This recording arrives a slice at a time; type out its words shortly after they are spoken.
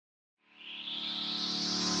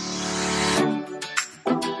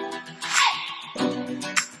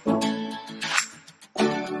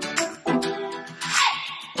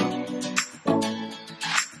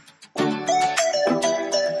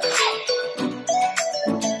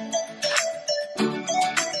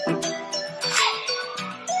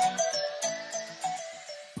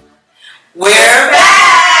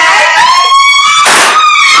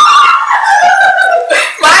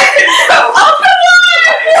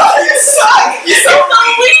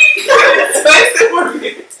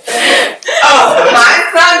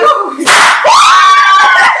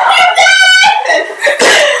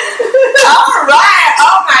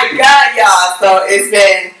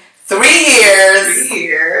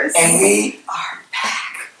Cheers. And we are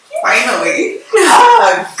back. Finally.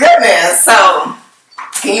 Oh, goodness. So,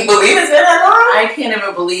 can you believe it's been that long? I can't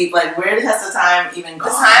even believe, like, where has the time even gone?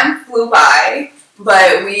 The time flew by,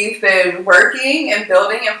 but we've been working and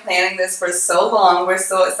building and planning this for so long. We're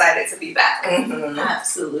so excited to be back. Mm-hmm.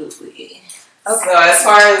 Absolutely. Okay. So, as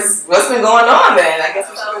far as what's been going on then, I guess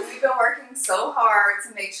we've been working so hard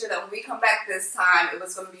to make sure that when we come back this time, it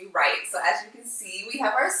was going to be right. So as you can see, we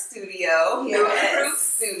have our studio, new improved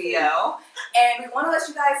studio, and we want to let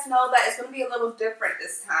you guys know that it's going to be a little different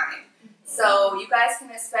this time. So you guys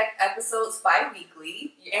can expect episodes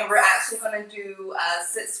bi-weekly, and we're actually going to do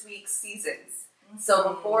 6-week seasons. So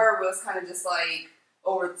before it was kind of just like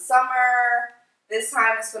over the summer. This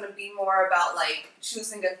time it's going to be more about like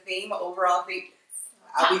choosing a theme, overall theme.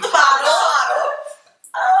 I'll be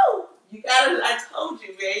Oh, you gotta, I told you,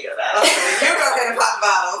 man. You're going to get pop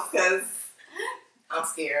bottles because I'm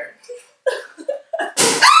scared.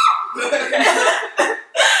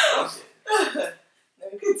 Oh, shit.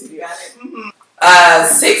 Let me continue at it.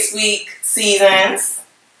 6-week seasons.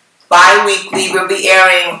 Bi-weekly. We'll be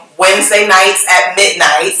airing Wednesday nights at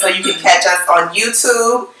midnight, so you can catch us on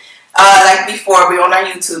YouTube. Like before, we're on our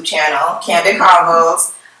YouTube channel, Candid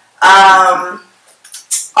Convos.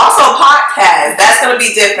 Also, podcast. That's going to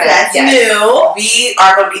be different. That's new. We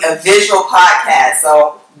are going to be a visual podcast.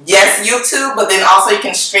 So, yes, YouTube, but then also you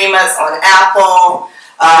can stream us on Apple,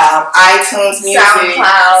 iTunes Music,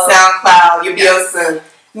 SoundCloud. You'll be able to.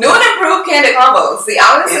 New and improved Candid Convos. The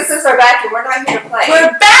Allen sisters are back, and we're not here to play.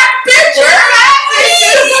 We're back, bitch! We're back,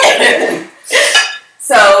 bitch!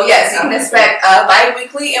 So, yes, you can expect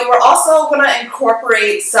bi-weekly, and we're also going to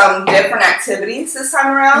incorporate some different activities this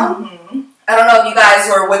time around. Mm-hmm. I don't know if you guys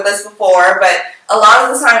were with us before, but a lot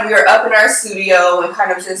of the time we are up in our studio and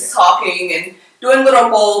kind of just talking and doing little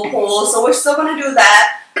bowl pulls, so we're still going to do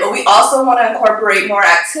that, but we also want to incorporate more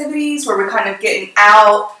activities where we're kind of getting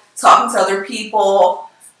out, talking to other people,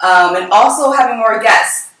 and also having more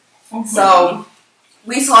guests. Mm-hmm. So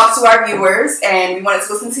we talked to our viewers, and we wanted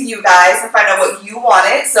to listen to you guys and find out what you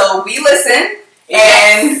wanted. So we listened,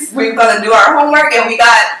 and we're going to do our homework, and we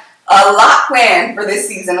got a lot planned for this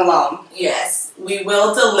season alone. Yes, we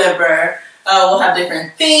will deliver. We'll have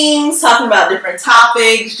different themes, talking about different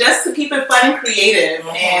topics, just to keep it fun and creative.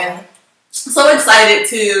 Mm-hmm. And so excited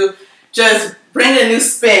to just bring a new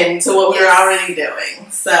spin to what we're already doing.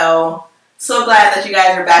 So glad that you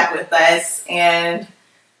guys are back with us. And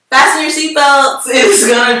fasten your seatbelts. It's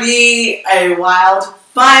going to be a wild,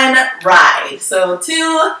 fun ride. So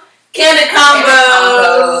to Candid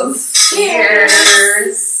Convos.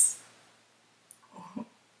 Cheers.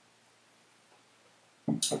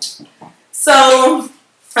 So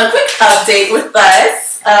a quick update with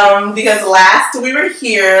us, because last we were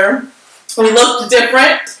here, we looked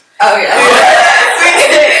different. Oh yeah.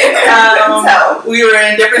 We were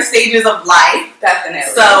in different stages of life.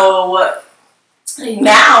 Definitely. So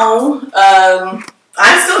now,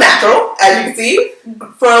 I'm still natural, as you can see.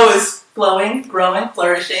 Fro is flowing, growing,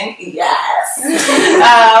 flourishing. Yes.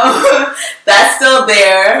 That's still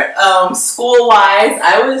there. School-wise,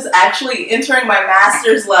 I was actually entering my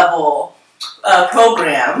master's level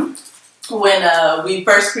program when we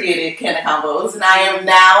first created Candid Convos, and I am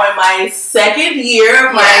now in my second year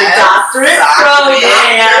of my doctorate program.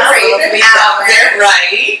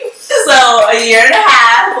 Right. So a year and a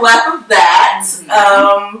half left of that.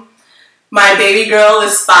 Mm-hmm. My baby girl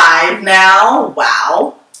is 5 now.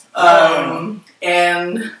 Wow.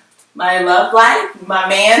 And my love life, my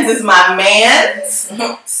man's is my man's.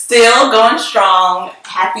 Still going strong,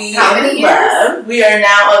 happy and in love. We are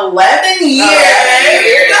now 11 years.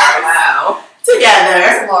 Wow. Together.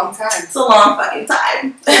 That's a long time. It's a long fucking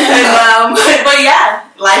time. But yeah,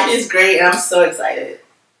 life is great and I'm so excited.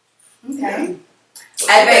 Okay.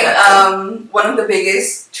 I think one of the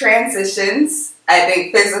biggest transitions, I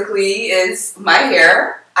think physically, is my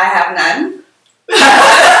hair. I have none.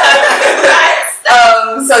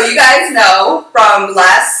 So you guys know from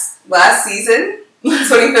last season,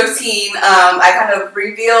 2015, I kind of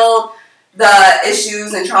revealed the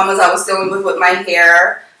issues and traumas I was dealing with my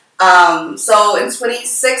hair. So in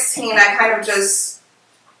 2016, I kind of just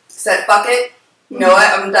said, fuck it. You know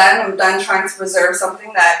what? I'm done trying to preserve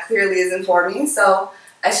something that clearly isn't for me. So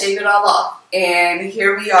I shaved it all off. And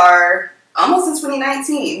here we are almost in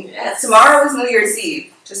 2019. Yes. Tomorrow is New Year's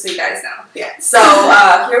Eve, just so you guys know. Yeah. So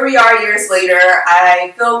here we are years later.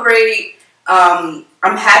 I feel great. I'm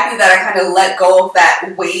happy that I kind of let go of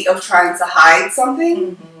that weight of trying to hide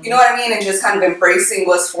something. Mm-hmm. You know what I mean? And just kind of embracing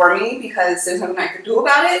what's for me because there's nothing I could do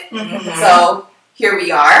about it. Mm-hmm. So here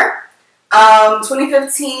we are.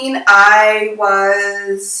 2015, I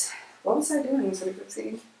was What was I doing in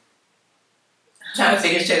 2015? Trying to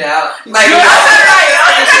figure shit out. Like, I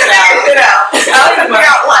was figuring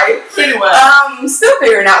out life. Pretty well. Still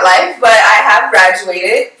figuring out life, but I have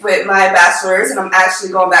graduated with my bachelor's, and I'm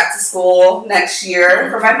actually going back to school next year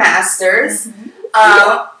for my master's.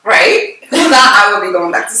 Right? Not I will be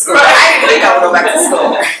going back to school. Right. I didn't think I would go back to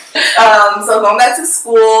school. So going back to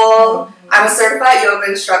school. I'm a certified yoga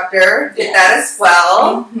instructor. Did that as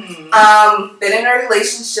well. Been in a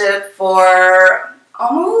relationship for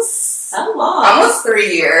almost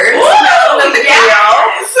 3 years.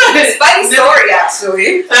 It's a funny story,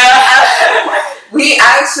 actually. We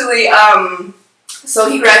actually, so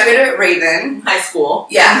he graduated at Raven. High school.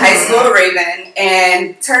 Yeah, high school at Raven.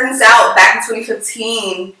 And turns out, back in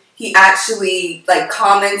 2015, he actually, like,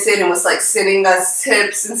 commented and was, like, sending us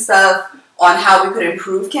tips and stuff on how we could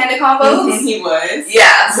improve Candid Convos. He was.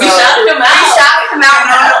 Yeah. So we shouted him out. We shouted him out in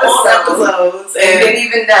our episodes. And didn't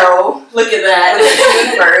even know. Look at that. Look at the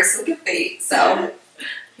universe. Look at fate. So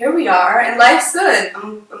here we are. And life's good.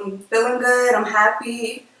 I'm feeling good. I'm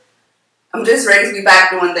happy. I'm just ready to be back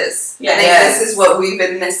doing this. Yeah. I think this is what we've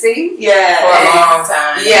been missing. Yeah. For a long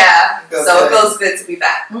time. Yeah. So it feels good to be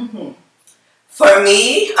back. For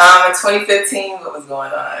me, in 2015, what was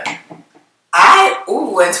going on?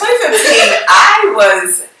 In 2015, I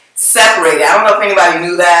was separated. I don't know if anybody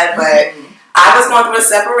knew that, but I was going through a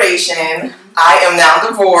separation. I am now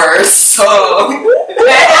divorced, so I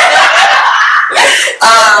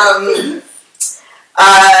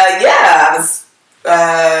was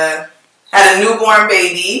had a newborn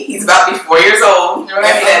baby. He's about to be 4 years old in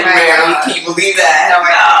February. Can you believe that? Oh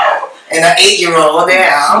my God. And an 8-year-old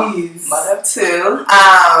now. Mother of 2.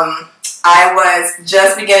 I was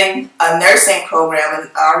just beginning a nursing program,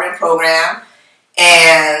 an RN program,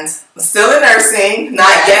 and I'm still in nursing,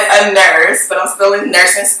 not yet a nurse, but I'm still in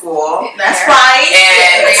nursing school. That's right.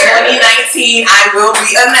 And 2019, I will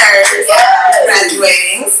be a nurse,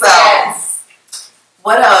 graduating. So,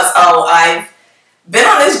 what else? Oh, I've been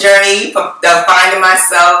on this journey of finding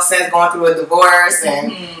myself since going through a divorce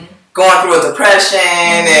and going through a depression,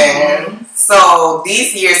 and so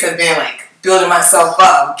these years have been like building myself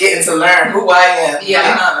up, getting to learn who I am,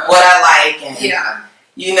 what I like, and you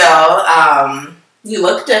you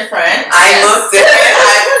look different. I look different.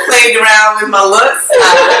 I played around with my looks.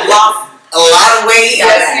 I lost a lot of weight.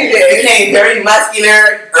 I became very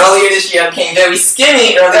muscular earlier this year. I became very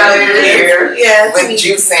skinny earlier this year. With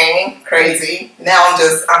juicing, crazy. Now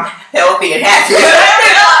I'm healthy and happy.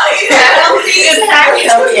 Healthy and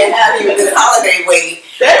happy with this holiday weight.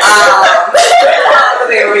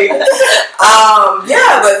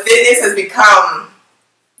 But fitness has become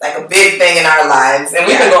like a big thing in our lives, and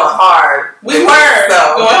we've been going hard. We were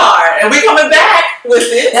going hard, and we're coming back with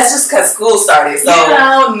it. That's just because school started. So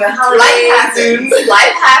life happens,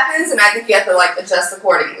 and I think you have to like adjust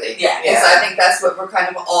accordingly. And so I think that's what we're kind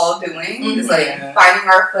of all doing is like finding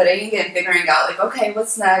our footing and figuring out like, okay,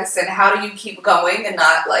 what's next, and how do you keep going and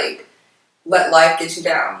not like let life get you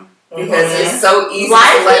down. Because it's so easy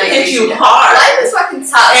life to let it hit you hard. Life is fucking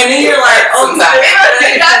tough. And then you're like, oh,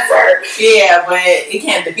 it does hurt. Yeah, but it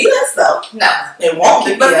can't defeat us though. No. It won't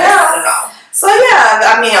defeat us. No. So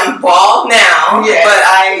I mean, I'm bald now, but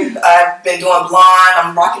I've been doing blonde.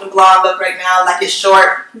 I'm rocking a blonde look right now, like a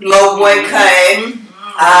short, low boy cut.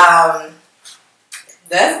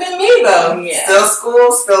 That's been me though. Still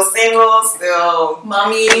school, still single, still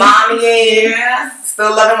mommy,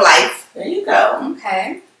 still loving life. There you go.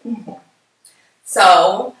 Okay.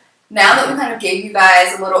 So now that we kind of gave you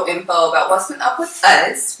guys a little info about what's been up with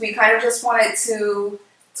us, we kind of just wanted to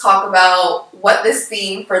talk about what this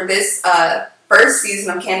theme for this first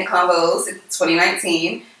season of Candid Convos in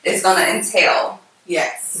 2019 is going to entail.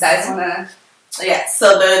 Yes. You guys want to? Yes.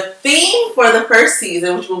 So the theme for the first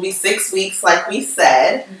season, which will be 6 weeks, like we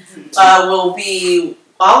said, will be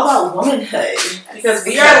all about womanhood, because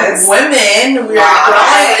we are women. We are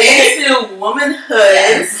growing into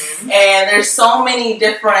womanhood, and there's so many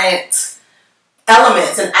different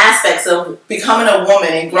elements and aspects of becoming a woman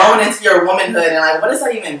and growing into your womanhood. And like, what does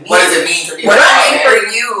that even mean? What does it mean to be what does it mean for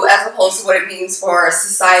you, as opposed to what it means for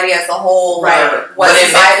society as a whole? Right. What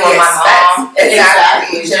society for my mom?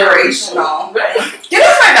 Exactly. Generational. Right. Get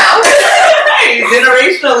off my mouth.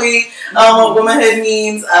 Generationally, what womanhood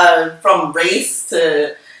means from race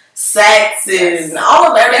to sex and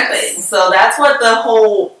all of everything. So that's what the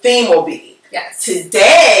whole theme will be. Yes.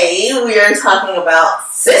 Today we are talking about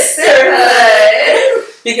sisterhood,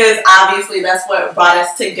 because obviously that's what brought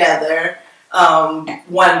us together.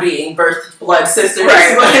 One being birth blood sisters,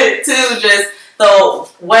 but two, just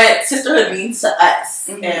what sisterhood means to us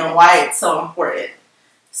and why it's so important.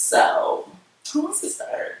 So, who wants to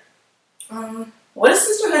start? What does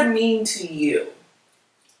sisterhood mean to you?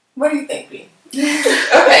 What do you think, B?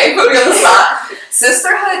 Okay, put me on the spot.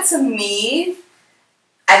 Sisterhood to me,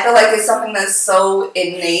 I feel like it's something that's so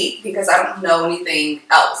innate because I don't know anything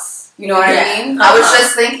else. You know what I mean? I was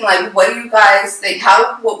just thinking, like, what do you guys think?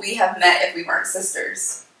 How would we have met if we weren't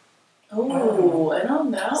sisters? Oh, I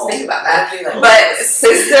don't know. Just think about that. But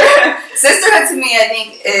sisterhood to me, I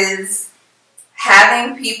think, is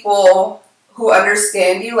having people who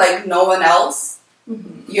understand you like no one else.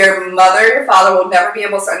 Mm-hmm. Your mother, your father will never be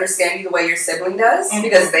able to understand you the way your sibling does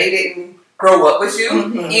because they didn't grow up with you.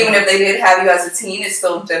 Mm-hmm. Even if they did have you as a teen, it's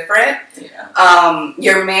still different. Yeah.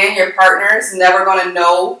 Your man, your partner's never going to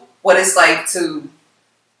know what it's like to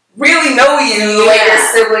really know you the way your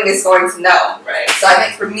sibling is going to know. Right. So I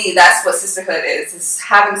think for me, that's what sisterhood is. It's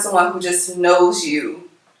having someone who just knows you,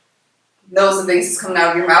 knows the things that's coming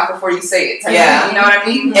out of your mouth before you say it. Yeah. You know what I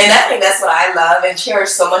mean? And I think that's what I love and cherish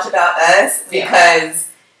so much about us because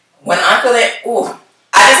when I'm feeling,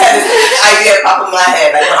 I just had this idea pop in my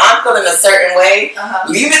head. Like when I'm feeling a certain way,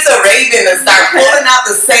 leave it to Raven to start pulling out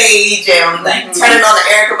the sage and like turning on the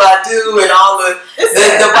Erykah Badu and all the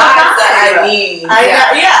vibes that I need.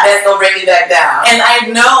 That's gonna bring me back down. And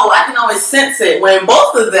I know I can always sense it when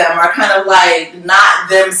both of them are kind of like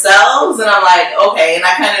not themselves, and I'm like, okay, and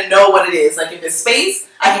I kind of know what it is. Like if it's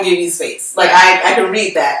space, I can give you space. Like I can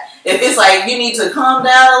read that. If it's like you need to calm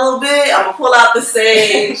down a little bit, I'm gonna pull out the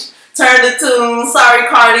sage. Turn the tune. Sorry,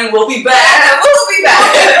 Cardi. We'll be back. We'll be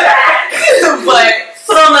back. But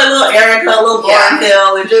put on that little Erykah, a little Lauryn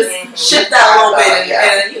Hill, and just shift that a little bit.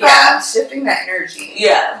 And shifting that energy.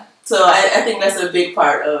 Yeah. So I think that's a big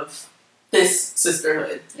part of this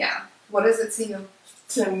sisterhood. Yeah. What is it to you?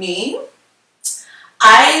 To me,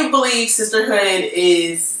 I believe sisterhood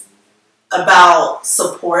is about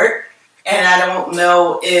support, and I don't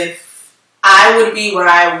know if I would be where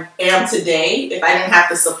I am today if I didn't have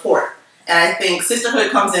the support. And I think sisterhood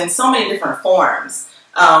comes in so many different forms.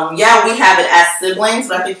 We have it as siblings,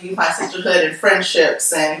 but I think you can find sisterhood in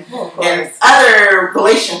friendships and other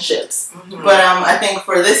relationships. Mm-hmm. But I think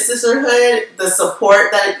for this sisterhood, the support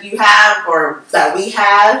that you have or that we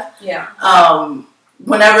have,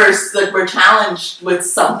 whenever we're challenged with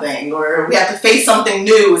something or we have to face something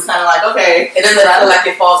new, it's kind of like, okay, it doesn't feel like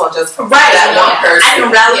it falls on just that one person. I can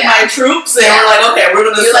rally my troops and we're like, okay, we're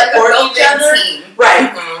going to support each other. Team. Right.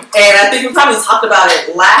 Mm-hmm. And I think we probably talked about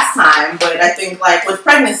it last time, but I think like with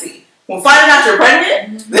pregnancy, when finding out you're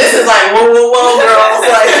pregnant, this is like, whoa, girls.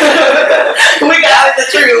 Like, we got the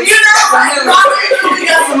truth. You know, we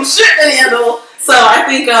got some shit to handle. So I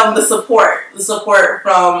think the support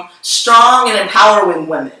from strong and empowering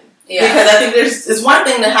women. Yeah. Because I think it's one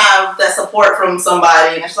thing to have that support from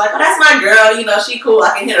somebody and it's like, oh, that's my girl, you know, she cool,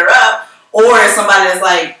 I can hit her up. Or somebody that's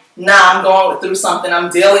like, nah, I'm going through something, I'm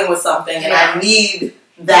dealing with something, and I need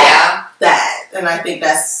that. And I think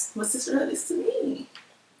that's what sisterhood is to me.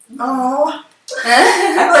 Oh.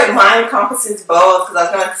 I feel like mine encompasses both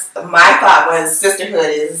because my thought was sisterhood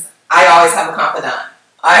is I always have a confidant.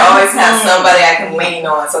 I always have somebody I can lean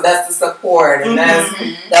on, so that's the support, and that's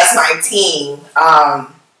my team.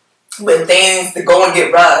 When things to go and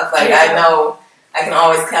get rough, like I know I can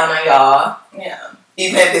always count on y'all. Yeah.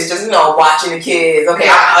 Even if it's just watching the kids. Okay,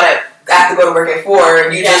 I have to go to work at 4,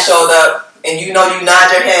 and you just showed up, and you nod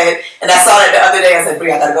your head. And I saw that the other day. I said,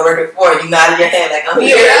 "Brie, I gotta go to work at 4." And you nodded your head like I'm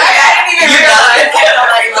here. I didn't even realize. I'm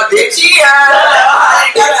like, bitch,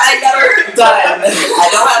 I got her done. I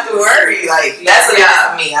don't have to worry. Like that's what it is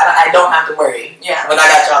for me. I don't have to worry. Yeah. When I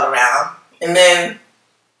got y'all around, and then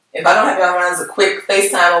if I don't have y'all around, it's a quick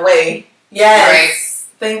FaceTime away. Yes. Right.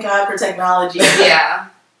 Thank God for technology. Yeah.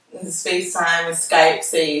 FaceTime and Skype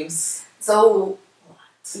saves. So,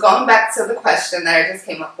 going back to the question that I just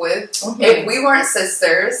came up with, if we weren't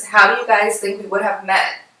sisters, how do you guys think we would have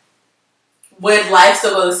met? Would life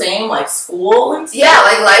still go the same, like school and stuff? Yeah,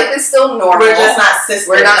 like life is still normal. We're just not sisters.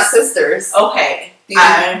 We're not sisters. Okay.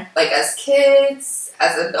 Like as kids,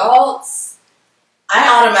 as adults? I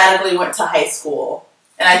automatically went to high school,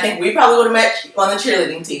 and I think we probably would have met on the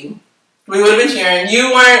cheerleading team. We would have been cheering.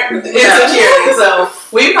 You weren't into cheerleading, so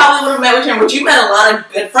we probably would have met with cheering. But you met a lot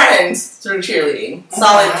of good friends through cheerleading,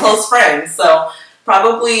 solid, close friends. So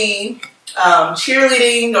probably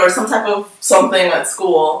cheerleading or some type of something at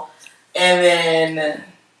school. And then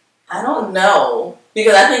I don't know,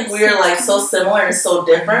 because I think we're like so similar and so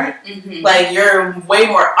different. Like you're way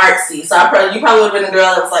more artsy, so you probably would have been the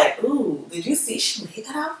girl that was like, "Ooh, did you see she made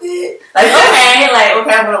that outfit?" Like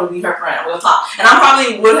okay, I'm gonna be her friend. We'll talk, and I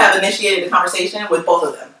probably would have initiated the conversation with both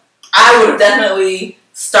of them. I would have definitely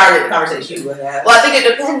started the conversation with that. Well, I think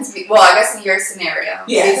it depends. Well, I guess in your scenario,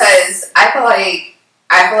 because I feel like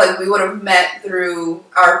I feel like we would have met through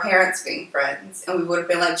our parents being friends, and we would have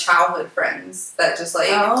been like childhood friends that just like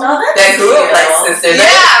that grew up like sisters.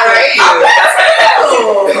 Yeah, right.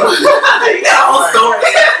 You got a whole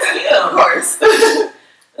story. Of course.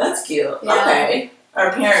 That's cute. Yeah. Okay.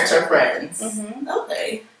 Our parents are friends. Mm-hmm.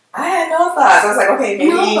 Okay. I had no thoughts. I was like, okay,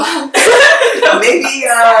 maybe, maybe,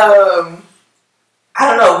 I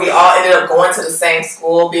don't know. We all ended up going to the same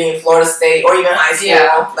school, being Florida State or even high school.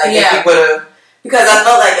 Yeah. Like, if we would have, because I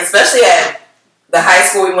felt like, especially at the high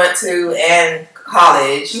school we went to and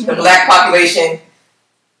college, the black population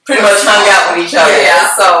pretty much hung out with each other. Yeah.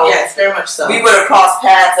 So yes, very much so. we would have crossed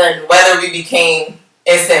paths, and whether we became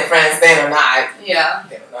instant friends then or not. Yeah.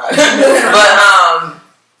 Then or not.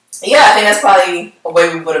 But yeah, I think that's probably a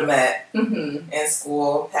way we would have met in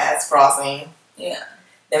school, paths crossing. Yeah.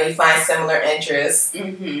 Then we find similar interests.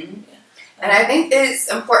 Mm-hmm. And I think it's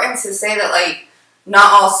important to say that, like,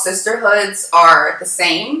 not all sisterhoods are the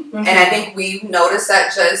same. Mm-hmm. And I think we've noticed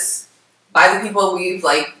that just by the people we've,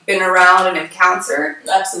 like, been around and encountered.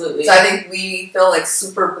 Absolutely. So I think we feel, like,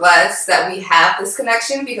 super blessed that we have this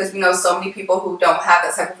connection, because we know so many people who don't have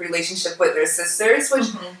that type of relationship with their sisters, which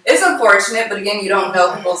is unfortunate. But again, you don't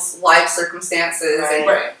know people's life circumstances and,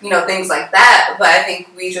 you know, things like that. But I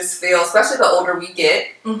think we just feel, especially the older we get,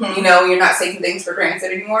 you know, you're not taking things for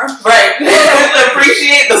granted anymore. Right.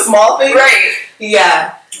 Appreciate the small things. Right.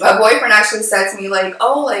 Yeah. My boyfriend actually said to me, like,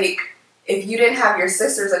 oh, like, if you didn't have your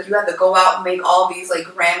sisters, like, you had to go out and make all these,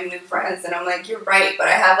 like, random new friends. And I'm like, you're right, but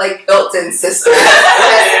I have, like, built-in sisters.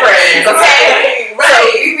 Best friends. Okay?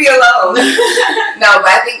 Right. Leave me alone. No, but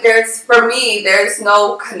I think for me, there's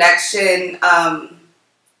no connection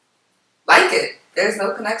like it. There's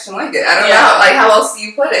no connection like it. I don't know, like, how else do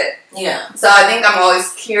you put it? Yeah. So I think I'm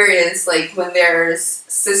always curious, like, when there's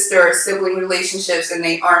sister or sibling relationships and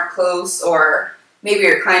they aren't close, or maybe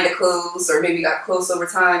you're kind of close, or maybe got close over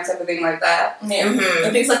time, type of thing like that. Yeah.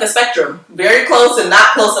 I think it's like a spectrum. Very close and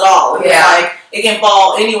not close at all. And yeah. It's like, it can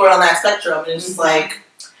fall anywhere on that spectrum. And it's just like,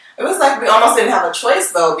 it was like we almost didn't have a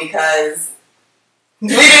choice, though, because we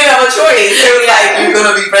didn't have a choice. It was like, you're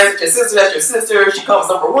going to be friends with your sister, that's your sister, she comes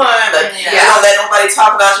number one. Like, you don't let nobody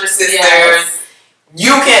talk about your sisters. Yes.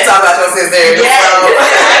 You can't talk about your sisters. Yeah, So.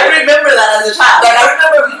 I remember that as a child. Like, I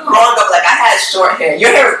remember growing up, like, I had short hair.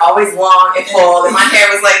 Your hair was always long and full, and my hair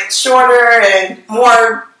was, like, shorter and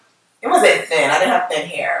more, it wasn't thin. I didn't have thin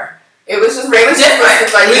hair. It was just different.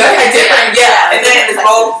 Like, we had different, yeah. And then it's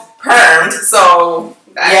both permed, so,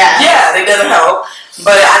 yeah, it doesn't help.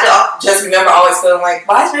 But I just remember always feeling like,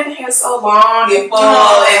 why is my hair so long and full?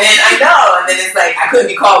 And then I know, and then it's like, I couldn't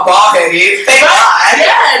be called bald-headed. Thank God.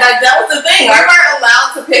 Yeah, like, that was the thing. We weren't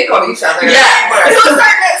allowed to pick on each other. Yeah. To a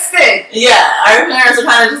certain extent. Yeah, our parents are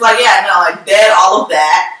kind of just like, yeah, no, like, dead all of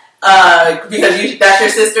that. Because that's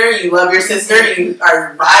your sister, you love your sister, you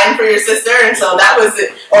are riding for your sister, and so that was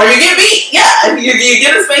it. Or you get beat, yeah, you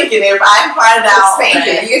get a spanking. If I find out,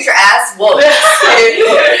 spanking, you get your ass whooped. You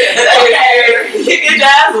get your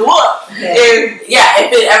ass whooped. If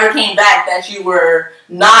it ever came back that you were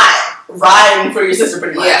not riding for your sister,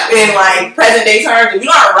 pretty much. Yeah. In like present day terms, if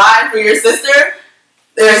you aren't riding for your sister,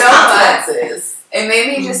 there's no consequences. It made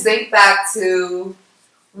me just think back to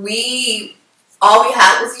all we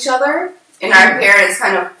had was each other, and our parents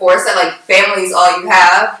kind of forced that, like, family is all you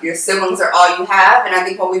have, your siblings are all you have. And I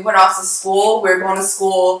think when we went off to school, we were going to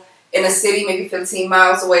school in a city maybe 15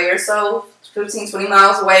 miles away or so, 15, 20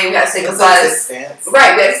 miles away. We had to take a bus.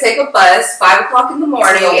 Right, we had to take a bus, 5 o'clock in the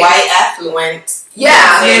morning. The white affluent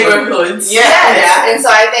neighborhoods. Yeah. And so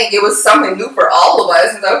I think it was something new for all of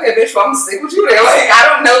us. And like, okay, bitch, well, I'm going to stick with you there. Like, I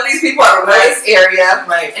don't know these people. I don't know this area.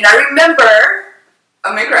 Right. And I remember,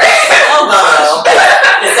 I'm going to cry. Oh, gosh.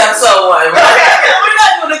 It's episode 1. We're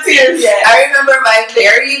not doing the tears yet. I remember my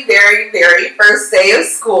very, very, very first day of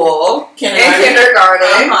school in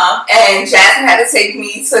kindergarten. And Jasmine had to take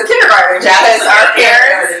me to kindergarten because our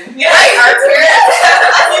parents,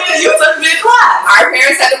 I think you took me to class. Our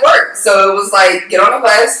parents had to work. So it was like, get on a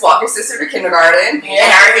bus, walk your sister to kindergarten. Yeah, and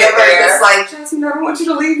I remember just like, Jasmine, I don't want you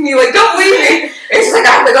to leave me. Like, don't leave me. And she's like,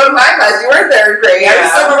 I have to go to my class. You were in 3rd grade. I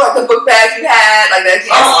just remember like the book bag you had, like that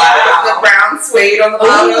the brown suede on the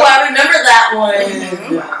bottom. Oh, I remember that one.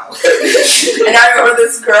 Wow. And I remember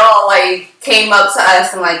this girl like came up to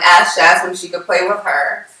us and like asked Jasmine if she could play with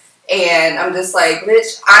her. And I'm just like,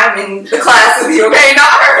 bitch, I'm in the class with you, okay?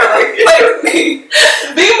 Not her. Like, play with me.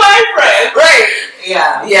 Be my friend. Right.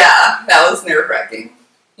 Yeah. Yeah. That was nerve-wracking.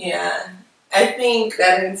 Yeah. I think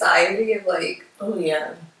that anxiety of like, oh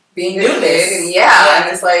yeah, being a kid, and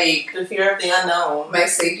and it's like the fear of the unknown. My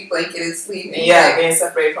safety blanket is leaving. Yeah, being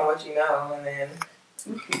separated from what you know, and then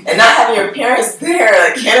And not having your parents there,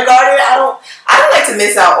 like kindergarten, I don't like to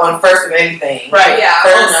miss out on first of anything. Right. Yeah.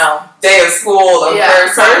 First day of school or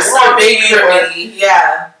first are big for me.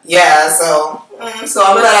 Yeah. So I'm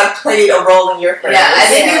glad I played a role in your friends. Yeah, I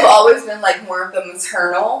think you've always been like more of the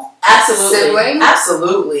maternal sibling.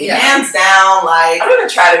 Absolutely. Yeah. Hands down, like I'm gonna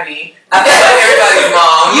try to be. I feel like everybody's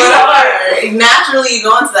mom. You are. Naturally, you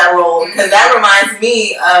go into that role because that reminds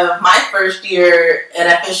me of my first year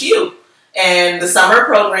at FSU and the summer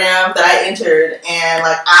program that I entered. And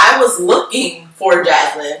like I was looking for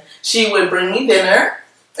Jasmine. She would bring me dinner.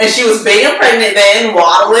 And she was big and pregnant then,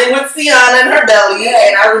 waddling with Sienna in her belly.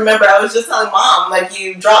 And I remember I was just telling Mom, like,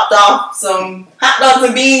 you dropped off some hot dogs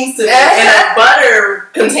and beans to me in a butter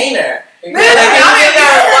container. And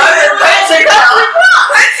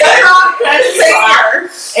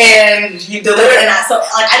you delivered, and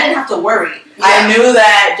I didn't have to worry. Yeah. I knew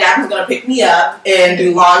that Jack was going to pick me up and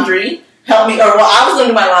do laundry, help me, I was going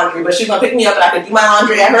to do my laundry, but she was going to pick me up and I could do my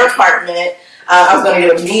laundry at her apartment. I was going to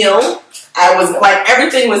get a meal. I was like,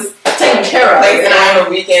 everything was taken care of. Like, and I have a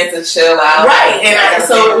weekend to chill out. Right. And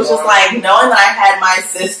so it was just like, knowing that I had my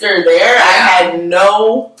sister there, I had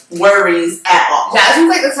no worries at all. Jasmine's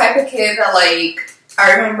like the type of kid that, like,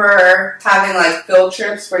 I remember having like field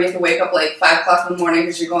trips where you have to wake up like 5 o'clock in the morning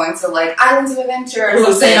because you're going to like Islands of Adventure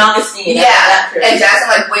or St. Augustine. Yeah. And Jasmine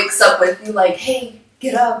like wakes up with you like, hey,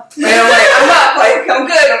 get up. And I'm like, I'm up. Like, I'm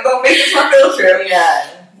good. I'm going to make this my field trip.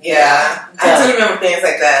 Yeah. I do remember things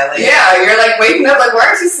like that. Like, yeah, you're like waking up like, why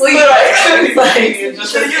aren't you sleeping? Like, you're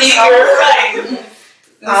just eating right.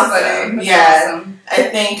 Awesome. Yeah. Awesome. I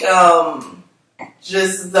think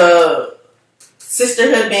just the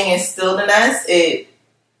sisterhood being instilled in us,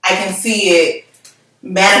 I can see it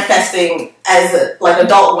manifesting as like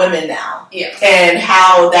adult women now. Yeah. And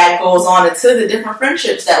how that goes on into the different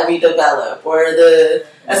friendships that we develop or the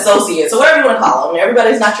associates or whatever you want to call them.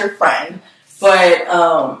 Everybody's not your friend. But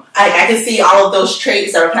I can see all of those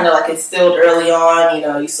traits that were kind of like instilled early on. You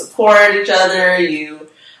know, you support each other, you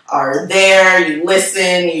are there, you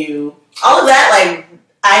listen, all of that. Like,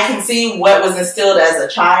 I can see what was instilled as a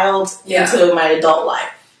child into my adult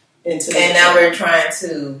life. And now we're trying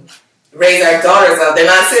to raise our daughters up. They're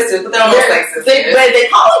not sisters, but they're almost like sisters. They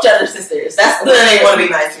call each other sisters. That's when they want to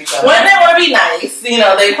be nice to each other. When they want to be nice,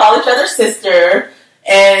 they call each other sister,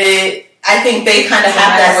 and I think they kind of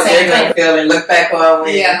have that same thing. Feel and look back on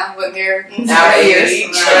when they're our age.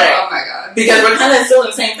 Oh my god! Because we're kind of still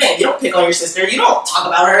the same thing. You don't pick on your sister. You don't talk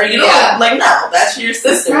about her. You don't no, that's your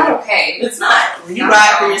sister. It's not okay. It's not. You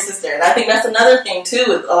ride for your sister, and I think that's another thing too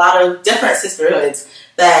with a lot of different sisterhoods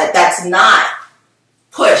that's not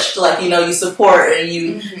pushed. Like you support and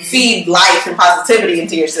you feed life and positivity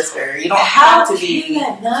into your sister. You don't have to be. How can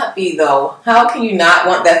that not be though? How can you not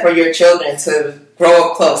want that for your children to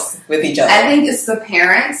grow up close with each other? I think it's the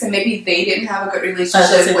parents, and maybe they didn't have a good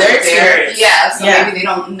relationship with their experience. So maybe they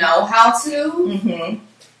don't know how to.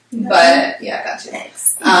 But I got you.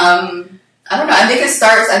 Thanks. I don't know. I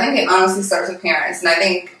think it honestly starts with parents, and I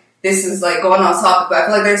think this is like going on topic, but I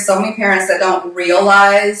feel like there's so many parents that don't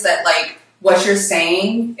realize that like what you're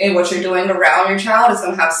saying and what you're doing around your child is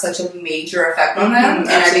going to have such a major effect on them. And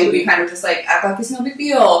I think we kind of just like act like it's no big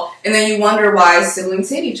deal. And then you wonder why siblings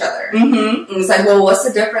hate each other. And it's like, well, what's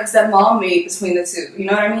the difference that mom made between the two? You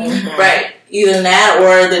know what I mean? Right. Either that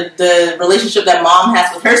or the relationship that mom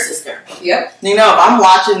has with her sister. Yep. If I'm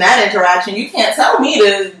watching that interaction, you can't tell me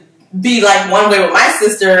to be like one way with my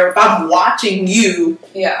sister if I'm watching you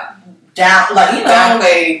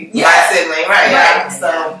downplay my sibling. Right.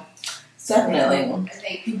 So definitely. I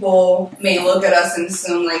think people may look at us and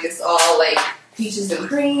assume like it's all like peaches and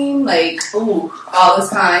cream, like all this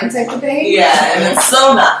kind type of thing. Yeah, and it's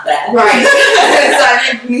so not that. Right. So I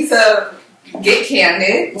think we need to get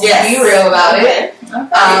candid. Be real about it. Okay.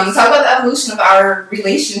 Talk about the evolution of our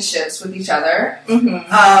relationships with each other.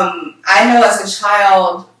 I know as a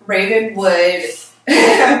child, Raven would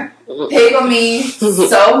pick on me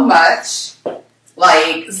so much.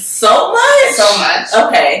 Like, so much? So much.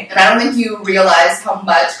 Okay. And I don't think you realize how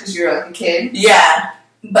much because you're like a kid. Yeah.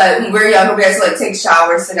 But when we were younger, we had to like take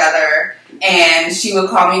showers together, and she would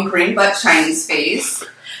call me green butt Chinese face.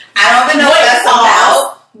 I don't even know what that's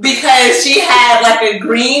about. Because she had like a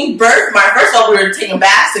green birthmark. First of all, we were taking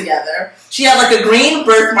baths together. She had like a green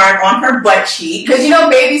birthmark on her butt cheek. Because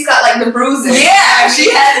baby's got like the bruises. Yeah,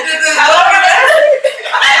 she had clearly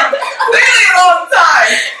a long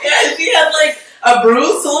time. Yeah, she had like a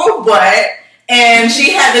bruised little butt, and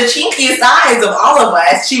she had the chinkiest eyes of all of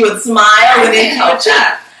us. She would smile and then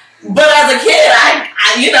But as a kid, I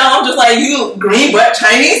I'm just like, you green butt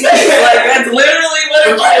Chinese face. Like, that's literally what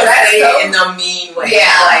it was. Say it in a mean way.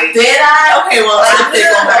 Yeah. Like, did I? Okay, well,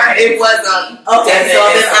 it wasn't. Okay, so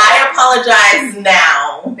then I apologize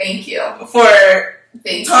now. Thank you. For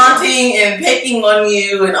taunting and picking on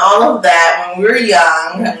you and all of that when we were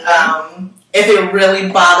young. Mm-hmm. If it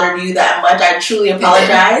really bothered you that much, I truly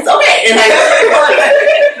apologize. Okay, and I really apologize.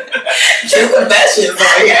 True confessions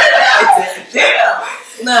over here. Damn.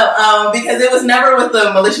 No, because it was never with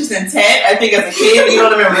the malicious intent. I think as a kid, you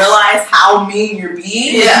don't even realize how mean you're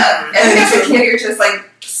being. Yeah. I think as a kid, you're just like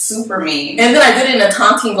super mean. And then I did it in a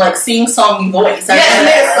taunting, like sing-songy voice. Yeah, and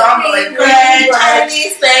then a song like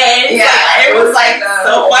Chinese thing. Yeah, it was like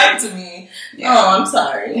so funny to me. Yeah. Oh, I'm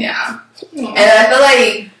sorry. Yeah. And I feel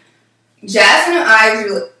like Jasmine and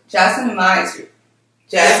I.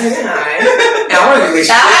 Our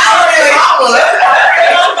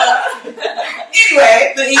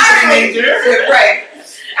Anyway, right.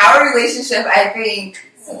 Our relationship, I think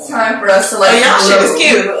it's time for us to like. Oh, y'all shit is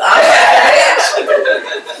cute.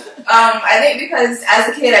 I think because as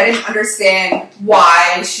a kid, I didn't understand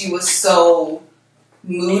why she was so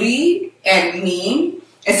moody and mean,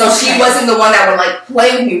 and so she wasn't the one that would like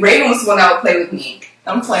play with me. Raven was the one that would play with me.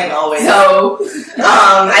 I'm playing always. So,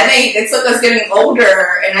 I think it took us getting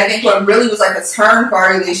older, and I think what really was like a turn for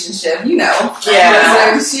our relationship,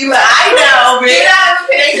 Yeah. She was, I know, but get out of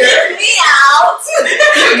the picture. Get me out.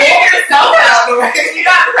 You get yourself out. You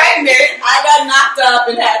got pregnant. I got knocked up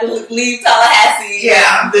and had to leave Tallahassee.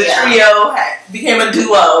 Yeah. The trio became a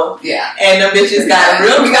duo. Yeah. And the bitches got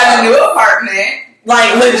we got a new apartment.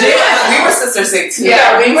 Like, legit. We were sister sick too.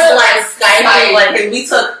 Yeah, we were like Skyping. Like, we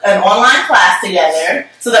took an online class together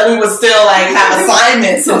so that we would still like have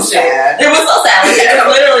assignments and shit. It was so sad. Like,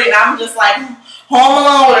 literally, I'm just like home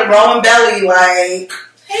alone with a growing belly, like,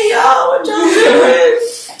 hey y'all, what y'all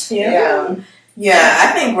doing? Yeah.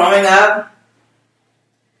 I think growing up,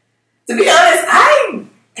 to be honest, I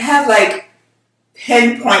have like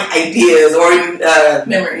pinpoint ideas or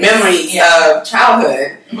memories of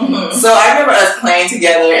childhood. Mm-hmm. So I remember us playing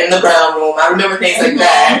together in the brown room. I remember things like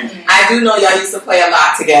that. I do know y'all used to play a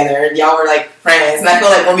lot together. Y'all were like friends. And I feel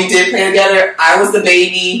like when we did play together, I was the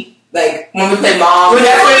baby. Like when we played mom. When we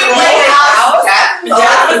played house, I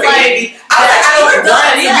was like, you were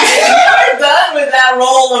done. You were done with that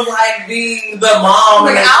role of like being the mom.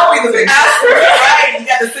 Like, I'll be the big sister. Right? You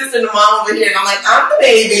got the sister and the mom over here. And I'm like, I'm the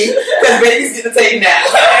baby. Because babies get to take naps.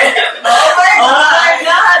 Oh my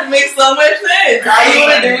god. It makes so much sense. All you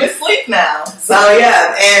want to do is sleep now. So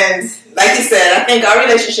yeah, and like you said, I think our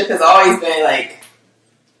relationship has always been like,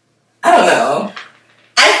 I don't know.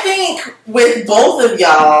 I think with both of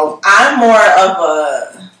y'all, I'm more of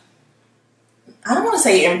a, I don't want to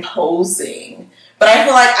say imposing, but I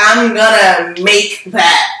feel like I'm gonna make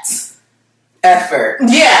that effort.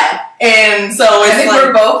 Yeah. And so I think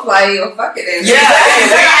we're both like, oh, fuck it.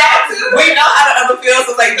 We know how the other feels.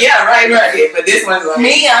 So it's like, yeah, right. But this one's like,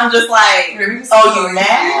 me, I'm just like, oh, you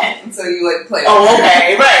mad? And so you like play. Oh,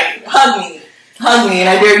 okay, right. Hug me, and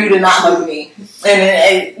I dare you to not hug me.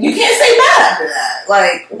 And you can't say mad after that.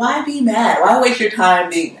 Like, why be mad? Why waste your time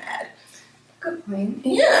being mad? Good point.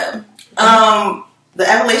 Yeah. The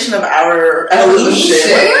evolution of our evolution.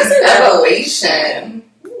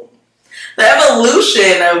 The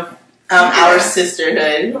evolution of our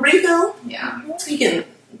sisterhood. Refill? Yeah. You can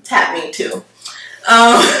tap me too.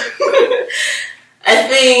 I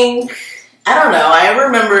think, I don't know, I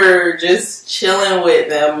remember just chilling with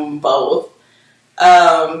them both.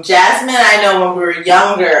 Jasmine, I know when we were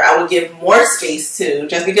younger, I would give more space to,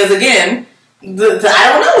 just because, again, I don't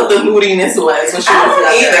know what the moodiness was when she was younger.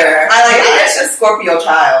 Either. That's just Scorpio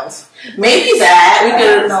child. Maybe that. We could.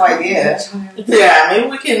 I have no idea. Yeah, maybe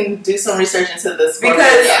we can do some research into this.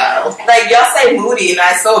 Because, like, y'all say moody, and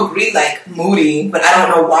I so agree, like, moody, but I don't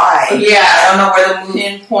know why. Yeah. I don't know where the mood...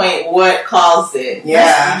 Pinpoint what caused it. Yeah.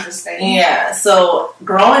 That's interesting. Yeah. So,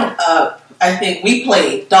 growing up, I think we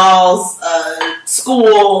played dolls,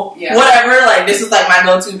 school, whatever. Like, this was, like, my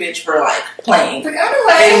go-to bitch for, like, playing. Like,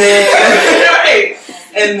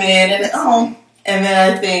 and then, and then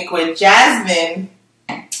I think with Jasmine,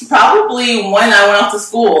 probably when I went off to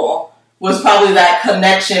school was probably that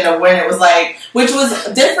connection of when it was like, which was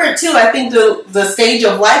different too. I think the stage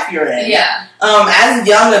of life you're in. Yeah. As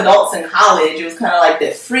young adults in college, it was kind of like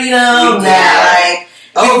the freedom that like,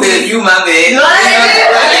 oh, bitch, you my bitch.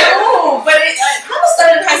 But it kind of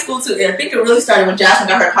started in high school too. And I think it really started when Jasmine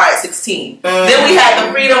got her car at 16. Then we had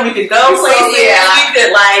the freedom. We could go places. We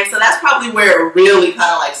could like. So that's probably where it really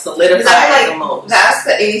kind of like solidified the most. That's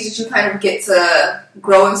the age that you kind of get to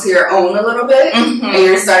grow into your own a little bit, and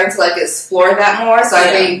you're starting to like explore that more. So I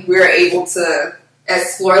think we're able to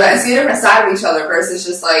explore that and see a different side of each other versus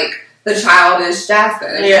just like the childish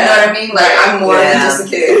Jasmine. You know what I mean? Like I'm more than just a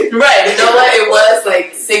kid. Right. You know what? It was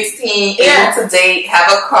like 16, able to date, have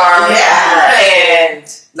a car, and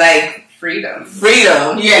like freedom.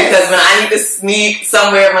 Yeah. Because when I need to sneak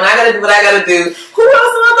somewhere, when I gotta do what I gotta do, who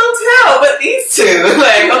else am I gonna tell but these two?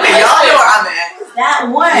 Like, okay, y'all know where I'm at. That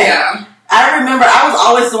one. Yeah. I remember I was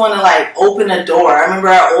always the one to like open a door. I remember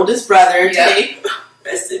our oldest brother,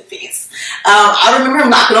 rest in peace. I remember him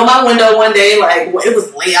knocking on my window one day, like it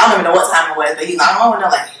was late. I don't even know what time it was, but he knocked on my window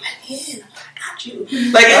like, "Hey, let me in. I got you."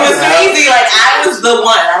 Like it was crazy. Like I was the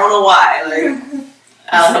one. I don't know why. Like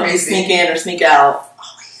I'll help you sneak in or sneak out.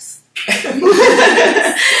 Always.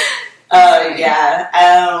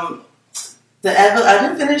 I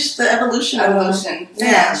didn't finish the evolution.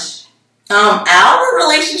 Yeah. Our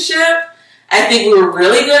relationship, I think we were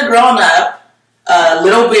really good growing up.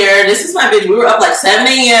 Little Bear, this is my bitch. We were up like 7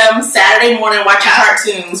 a.m. Saturday morning watching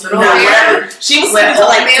cartoons. Little Bear. She was sleeping till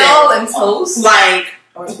like 10. And toast. Like,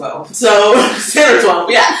 or 12. So, 10 or 12,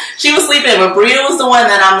 yeah. She was sleeping, but Bria was the one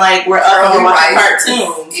that I'm like, we're up and we're watching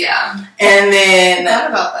cartoons. Yeah. And then... I thought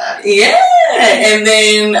about that. Yeah. And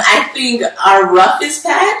then I think our roughest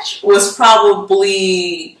patch was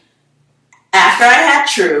probably after I had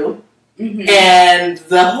True. Mm-hmm. And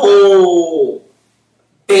the whole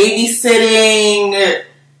babysitting,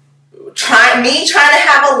 trying to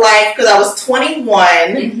have a life because I was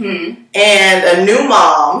 21 and a new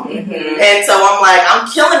mom, and so I'm like, I'm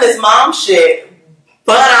killing this mom shit,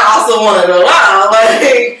 but I also want to go out,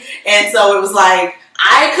 like, and so it was like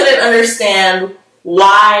I couldn't understand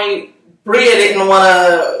why Bria didn't want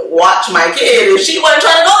to watch my kid if she wasn't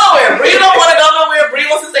trying to go nowhere. Bria don't want to go nowhere. Bria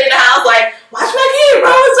wants to stay in the house. Like, watch my kid,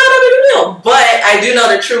 bro. It's not a big deal. But I do know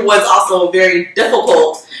that True was also very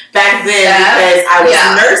difficult back then because I was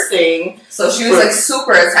nursing. So she was like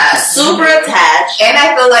super attached. And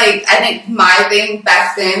I think my thing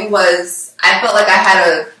back then was I felt like I had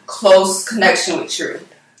a close connection with True.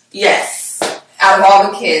 Yes. Out of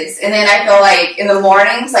all the kids. And then I felt like in the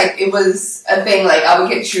mornings, like it was a thing, like I would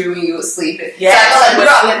get True when you would sleep. Yes. So I felt like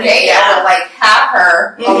throughout the day I would like have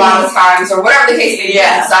her a lot of times or whatever the case may be. So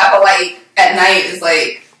I felt like at night is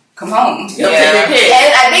like, come home. And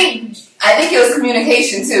I think it was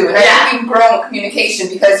communication too. And I think we've grown with communication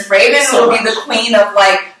because Raven would be the queen of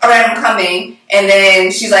like, alright, I'm coming. And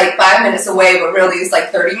then she's like 5 minutes away, but really it's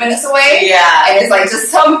like 30 minutes away. Yeah. And it's like,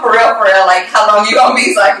 just tell me for real, like how long you gonna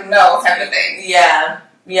be so I can know type of thing. Yeah.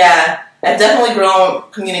 I've definitely grown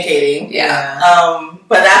communicating. Yeah.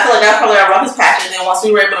 But I feel like that's probably our roughest patch. And then once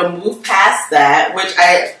we were able to move past that, which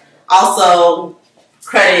I also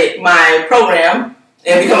credit my program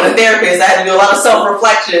and becoming a therapist, I had to do a lot of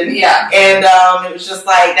self-reflection. Yeah. And it was just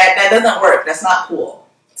like, that doesn't work. That's not cool.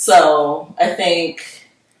 So I think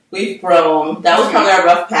we've grown. That was probably our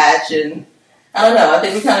rough patch. And I don't know. I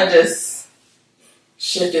think we kind of just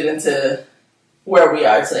shifted into where we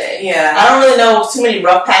are today. Yeah. I don't really know too many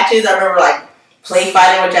rough patches. I remember like play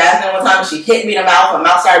fighting with Jasmine one time. She hit me in the mouth. My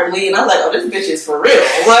mouth started bleeding. I was like, oh, this bitch is for real.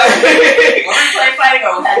 Like, were we play fighting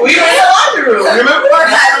or we were in the laundry room. Remember?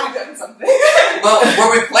 Well, were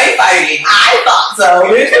we play fighting? I thought so.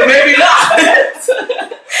 Maybe not.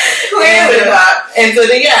 Clearly not. And so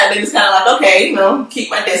then, it was kind of like, okay, keep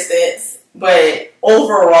my distance. But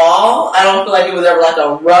overall, I don't feel like it was ever like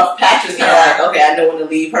a rough patch. It was kind of like, okay, I know when to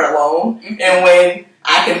leave her alone. And when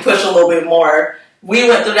I can push a little bit more. We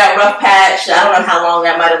went through that rough patch. I don't know how long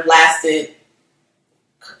that might have lasted.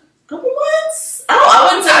 Couple months? I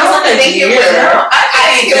wouldn't say it was like a year.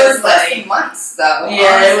 I think it was less than months, though.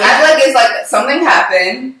 Yeah. I feel like it's like something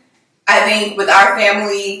happened. I think with our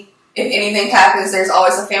family, if anything happens, there's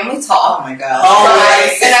always a family talk. Oh my God.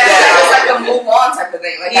 Always. And I feel like it's like a move on type of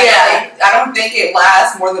thing. Like, I don't think it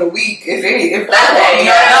lasts more than a week, if that long.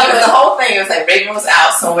 You know, because the whole thing was like Reagan was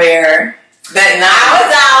out somewhere. That night I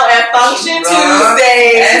was out at Function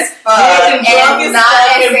Tuesdays, and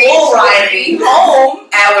bull riding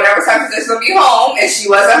home at whatever time she's gonna be home, and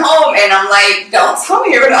she wasn't home, and I'm like, don't tell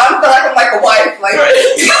me you're gonna. I feel like I'm like a wife, like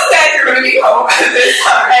you said you're gonna be home at this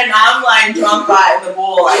time, and I'm like drunk riding the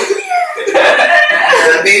bull, like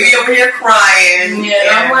the baby over here crying, and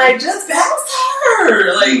I'm like, just bounce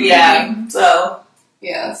her, like so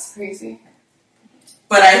it's crazy.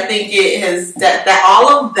 But I think it has that all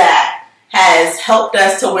of that has helped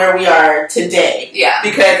us to where we are today. Yeah.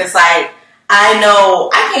 Because it's like, I know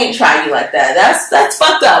I can't try you like that. That's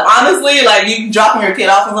fucked up. Honestly, like you dropping your kid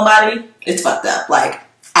off on somebody, it's fucked up. Like,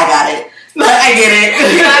 I got it. I get it.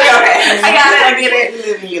 I get it.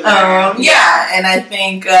 And I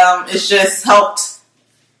think it's just helped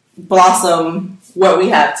blossom what we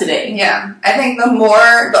have today. Yeah, I think the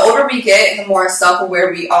older we get, the more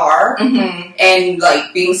self-aware we are, and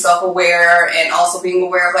like being self-aware and also being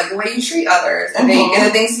aware of like the way you treat others, and the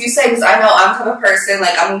things you say. Because I know I'm the type of person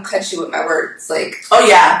like I'm gonna cut you with my words. Like, oh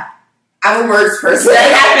yeah, I'm a words person.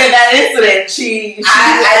 That happened, that incident.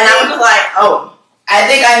 I was like, oh, I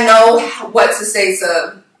think I know what to say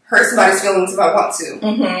to hurt somebody's feelings if I want to.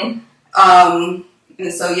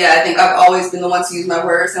 And so, yeah, I think I've always been the one to use my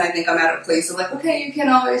words, and I think I'm at a place of like, okay, you can't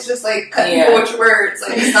always just like cut people with your words.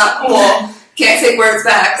 Like, it's not cool. Can't take words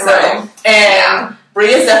back. So, and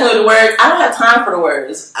Bria's definitely the words. I don't have time for the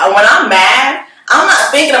words. When I'm mad, I'm not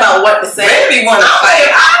thinking about what to say. Really want to fight.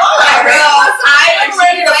 I'm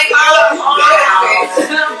ready to call hard.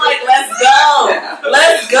 I'm like, let's go.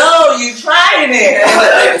 Let's go. You trying it.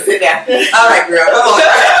 Sit down. All right, girl. Come on.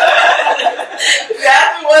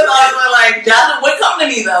 Jasmine was also like, Jasmine would come to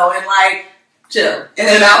me though and like, chill. And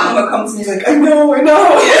then Malcolm would come to me like, I know.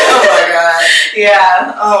 Yeah. Oh my god.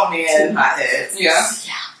 Yeah. Oh man. Two hotheads. Yeah.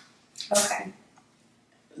 Okay.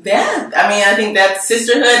 Yeah, I mean, I think that's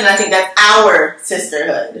sisterhood, and I think that's our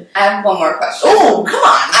sisterhood. I have one more question. Oh, come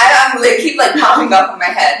on! I'm like keep like popping up in my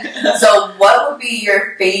head. So, what would be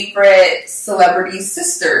your favorite celebrity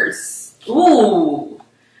sisters? Ooh,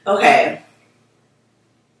 okay.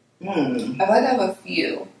 I might have a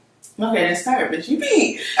few. Okay, let's start. But you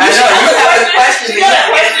be. I know you have a question. You got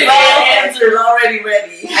question and answers already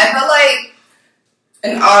ready. I feel like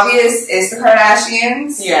an obvious is the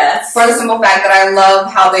Kardashians. Yes. For the simple fact that I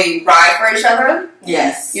love how they ride for each other.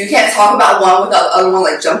 Yes. You can't talk about one without the other one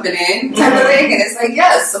like jumping in type of thing. And it's like,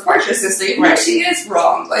 yes, support your sister. Even if she is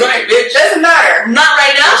wrong. Like, bitch. Doesn't matter. Not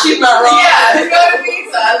right now, she's not wrong. Yeah, you know what I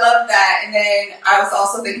mean? So I love that. And then I was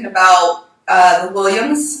also thinking about the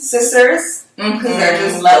Williams sisters. Because they're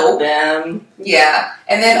just love them. Yeah.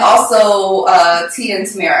 And then also Tia and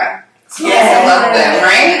Tamara. Yeah, I love them,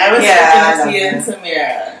 right? I would say Tia and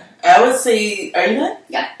Tamara. I would say, are you done?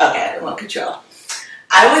 Yeah. Okay, I don't want control.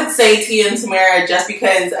 I would say Tia and Tamara just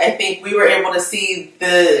because I think we were able to see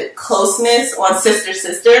the closeness on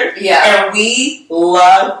Sister. Yeah. And we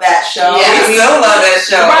love that show. Yeah, we still love that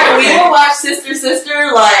show. Right, we will watch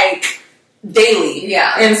Sister like daily.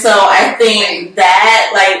 Yeah. And so I think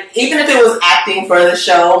that, like, even if it was acting for the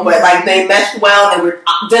show, but like they meshed well, they were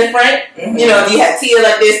different. You know, you had Tia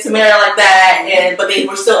like this, Tamara like that, but they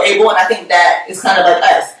were still able, and I think that is kind of like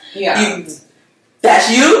us. Yeah. That's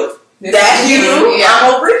you. That's you. Yeah.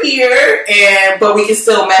 I'm over here, but we can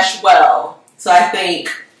still mesh well. So I think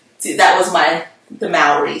that was the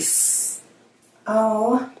Mallory's.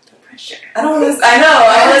 Oh, the pressure. I know.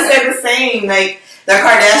 I want to say the same. Like, they're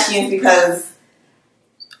Kardashians because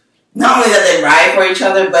not only that they ride for each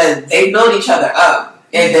other, but they build each other up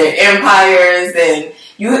in their empires, and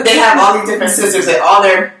they have all these different sisters that all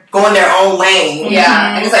they're going their own lane.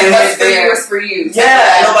 Yeah, and it's like what's for you is for you.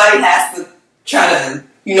 Yeah, nobody has to try to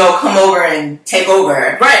come over and take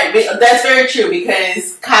over. Right, that's very true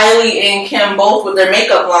because Kylie and Kim both with their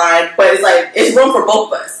makeup line, but it's like it's room for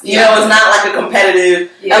both of us. You know, it's not like a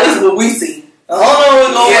competitive. At least what we see. I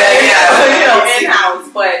don't know in-house,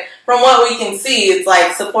 but from what we can see, it's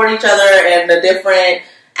like support each other and the different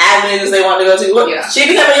avenues they want to go to. Look, she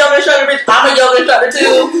became a yoga instructor, bitch. I'm a yoga instructor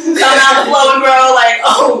too. Come out the flow and grow. Like,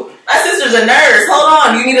 oh, my sister's a nurse. Hold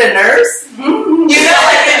on, you need a nurse? You know,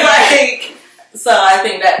 it's like. So I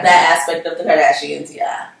think that aspect of the Kardashians,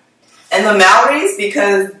 and the Mallory's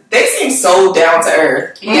because they seem so down to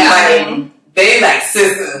earth. Like, they like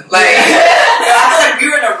sisters. Like, I feel like we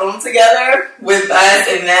were in a room together with us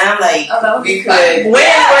and them. Like, we could. When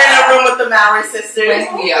we're in a room with the Mallory sisters,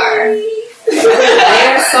 we are.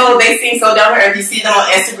 They seem so down to earth. You see them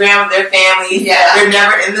on Instagram with their families. Yeah. They're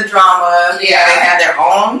never in the drama. Yeah. They have their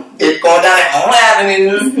own. They're going down their own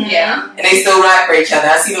avenues. Yeah. And they still ride for each other.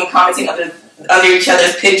 I see them commenting under each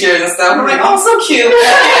other's pictures and stuff. I'm like, oh, so cute.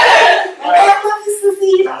 I love you,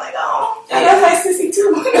 sissy. I'm like, oh, I love my sissy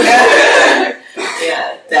too.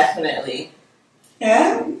 Yeah, definitely.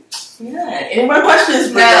 Yeah. Any more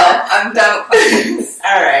questions, Bria? No, I'm done with questions.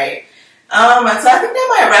 All right. So I think that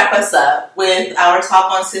might wrap us up with our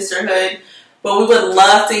talk on sisterhood. But we would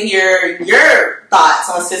love to hear your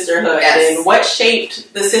thoughts on sisterhood and what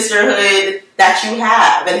shaped the sisterhood that you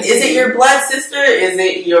have. And is it your blood sister? Is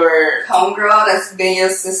it your homegirl that's been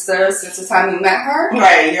your sister since the time you met her?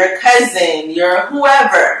 Right, your cousin, your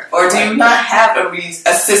whoever. Or do you not have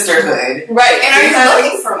a sisterhood? Right, and are you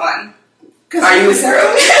looking for one? Are you a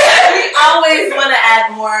zero? We always want to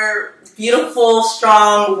add more beautiful,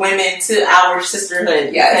 strong women to our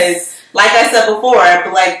sisterhood. Yes. Because, like I said before, I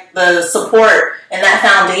feel like the support and that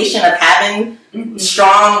foundation of having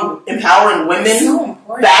strong, empowering women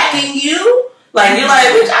backing you, like you're like,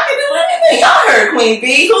 bitch, I can do anything. Y'all heard Queen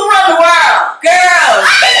B. Who run the world? Girls.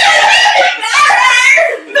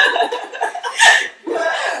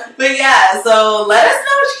 But yeah, so let us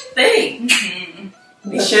know what you think.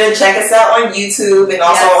 Be sure to check us out on YouTube and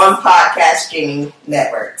also on podcast streaming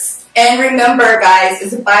networks. And remember, guys,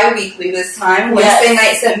 it's bi-weekly this time, Wednesday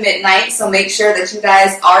nights at midnight, so make sure that you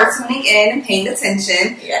guys are tuning in and paying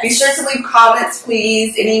attention. Yes. Be sure to leave comments,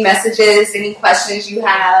 please, any messages, any questions you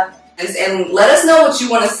have, and let us know what you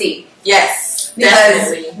want to see. Yes, Because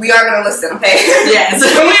definitely. we are going to listen, okay? Yes, we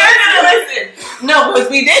are going to listen. No, because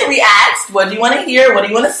we did. We asked, what do you want to hear? What do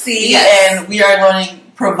you want to see? Yes. And we are going to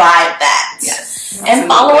provide that. Yes. And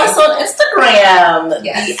follow us on Instagram.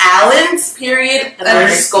 Yes. The Allens __.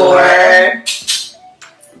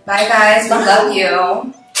 Bye, guys. We love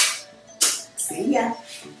you. See ya.